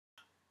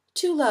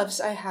Two loves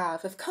I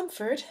have of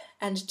comfort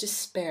and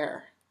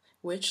despair,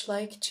 which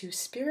like two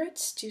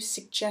spirits do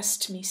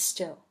suggest me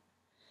still.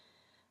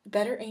 The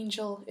better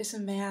angel is a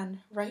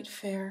man right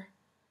fair,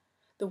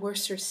 the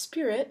worser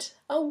spirit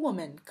a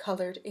woman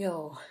coloured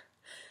ill.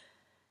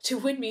 To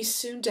win me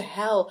soon to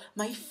hell,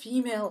 my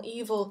female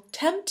evil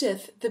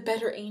tempteth the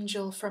better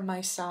angel from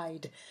my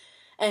side,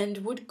 and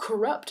would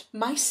corrupt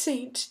my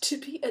saint to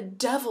be a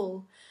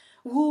devil,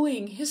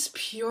 wooing his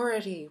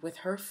purity with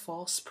her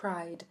false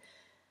pride.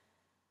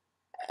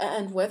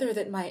 And whether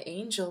that my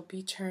angel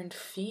be turned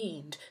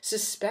fiend,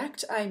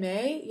 suspect I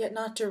may, yet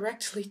not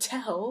directly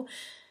tell,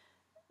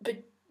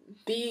 but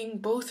being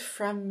both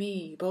from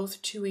me,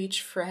 both to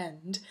each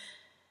friend,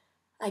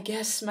 I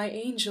guess my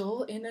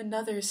angel in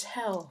another's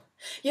hell.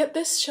 Yet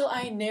this shall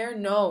I ne'er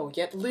know,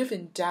 yet live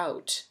in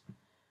doubt,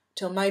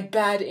 till my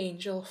bad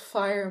angel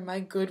fire my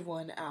good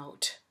one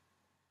out.